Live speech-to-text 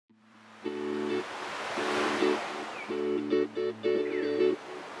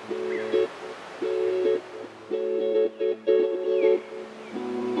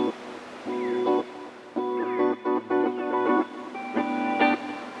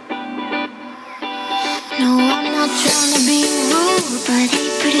No, I'm not trying to be rude, but hey,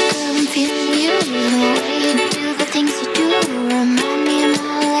 pretty girl, I'm feeling you. The way you do the things you do remind me of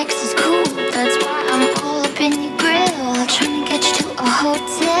my Lexus cool. That's why I'm all up in your grill, trying to get you to a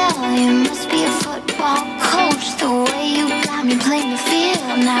hotel. You must be a football coach. The way you got me playing the field,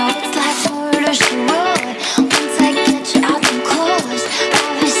 now it's like murder she wrote.